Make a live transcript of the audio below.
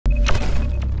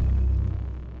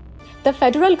The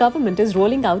federal government is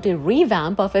rolling out a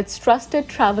revamp of its Trusted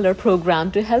Traveler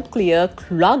program to help clear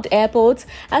clogged airports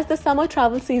as the summer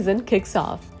travel season kicks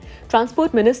off.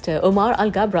 Transport Minister Omar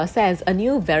Al Gabra says a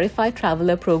new Verified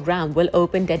Traveler program will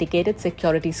open dedicated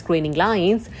security screening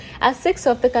lines at 6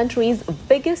 of the country's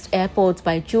biggest airports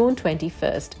by June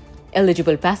 21st.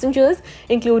 Eligible passengers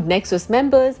include Nexus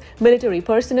members, military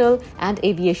personnel, and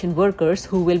aviation workers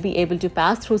who will be able to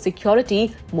pass through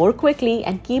security more quickly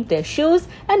and keep their shoes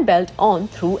and belt on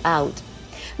throughout.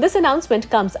 This announcement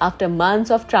comes after months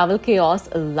of travel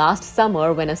chaos last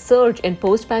summer when a surge in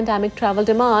post-pandemic travel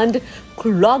demand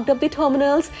clogged up the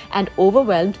terminals and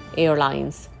overwhelmed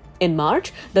airlines. In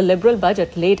March, the Liberal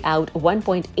budget laid out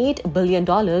 $1.8 billion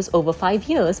over 5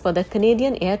 years for the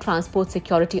Canadian Air Transport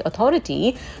Security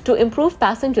Authority to improve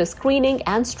passenger screening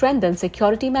and strengthen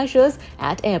security measures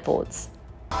at airports.